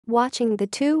Watching the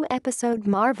two-episode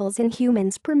Marvel's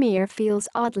Inhumans premiere feels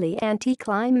oddly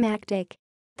anticlimactic.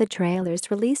 The trailers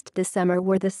released this summer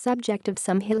were the subject of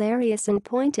some hilarious and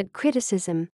pointed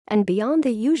criticism, and beyond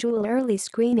the usual early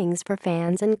screenings for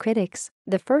fans and critics,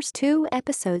 the first two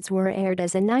episodes were aired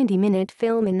as a 90-minute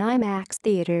film in IMAX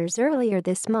theaters earlier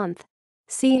this month.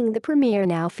 Seeing the premiere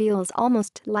now feels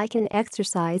almost like an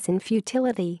exercise in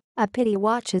futility, a pity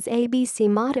watch as ABC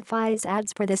modifies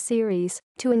ads for the series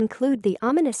to include the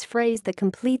ominous phrase "the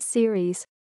complete series."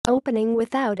 Opening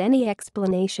without any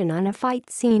explanation on a fight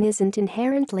scene isn't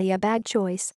inherently a bad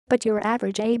choice, but your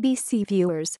average ABC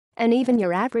viewers, and even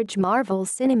your average Marvel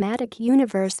Cinematic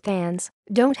Universe fans,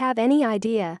 don't have any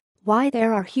idea why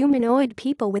there are humanoid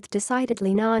people with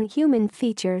decidedly non-human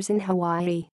features in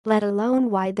Hawaii, let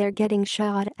alone why they're getting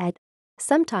shot at.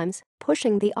 Sometimes,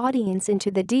 pushing the audience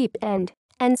into the deep end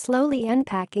and slowly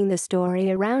unpacking the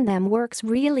story around them works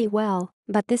really well,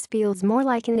 but this feels more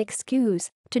like an excuse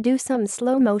to do some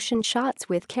slow-motion shots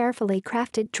with carefully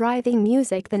crafted driving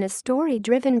music than a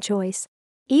story-driven choice.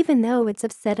 Even though it's a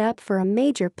setup for a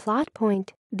major plot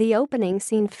point, the opening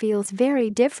scene feels very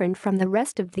different from the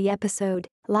rest of the episode,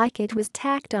 like it was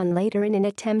tacked on later in an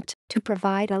attempt to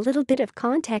provide a little bit of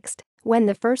context when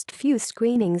the first few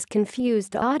screenings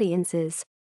confused audiences.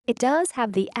 It does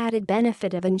have the added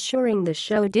benefit of ensuring the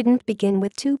show didn't begin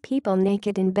with two people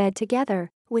naked in bed together,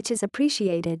 which is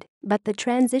appreciated, but the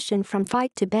transition from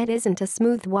fight to bed isn't a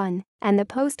smooth one, and the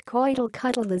post-coital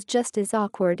cuddle is just as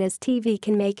awkward as TV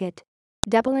can make it.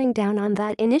 Doubling down on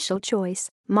that initial choice,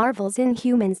 Marvel's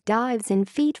Inhumans dives in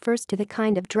feet first to the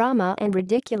kind of drama and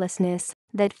ridiculousness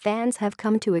that fans have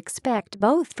come to expect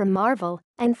both from Marvel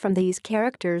and from these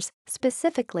characters,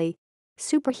 specifically.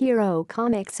 Superhero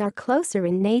comics are closer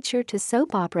in nature to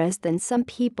soap operas than some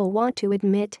people want to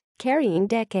admit, carrying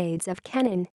decades of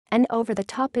canon and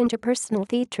over-the-top interpersonal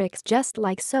theatrics just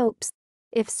like soaps.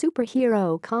 If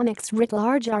superhero comics writ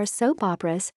large are soap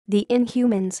operas, the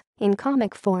Inhumans, in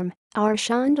comic form, are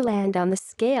Shondaland on the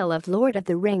scale of Lord of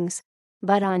the Rings.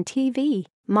 But on TV,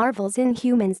 Marvel's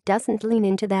Inhumans doesn't lean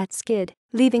into that skid,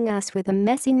 leaving us with a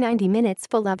messy 90 minutes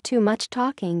full of too much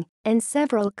talking and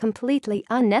several completely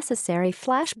unnecessary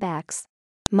flashbacks.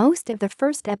 Most of the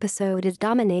first episode is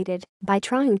dominated by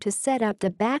trying to set up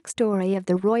the backstory of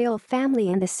the royal family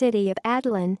in the city of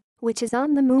Adelan, which is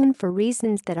on the moon for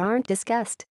reasons that aren't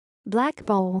discussed. Black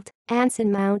Bolt,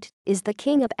 Anson Mount, is the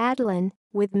king of Adelan,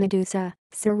 with Medusa,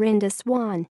 Serinda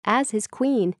Swan, as his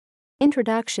queen.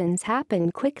 Introductions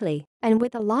happen quickly and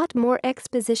with a lot more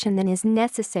exposition than is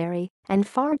necessary, and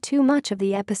far too much of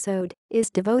the episode is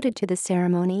devoted to the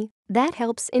ceremony that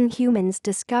helps Inhumans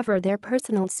discover their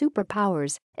personal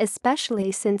superpowers,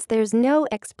 especially since there's no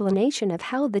explanation of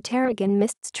how the Terrigen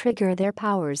mists trigger their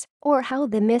powers or how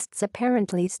the mists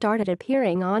apparently started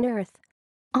appearing on Earth.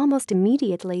 Almost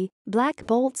immediately, Black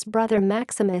Bolt's brother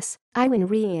Maximus, Iwan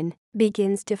Rheon,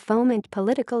 begins to foment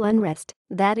political unrest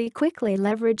that he quickly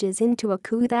leverages into a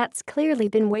coup that's clearly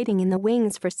been waiting in the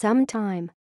wings for some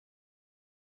time.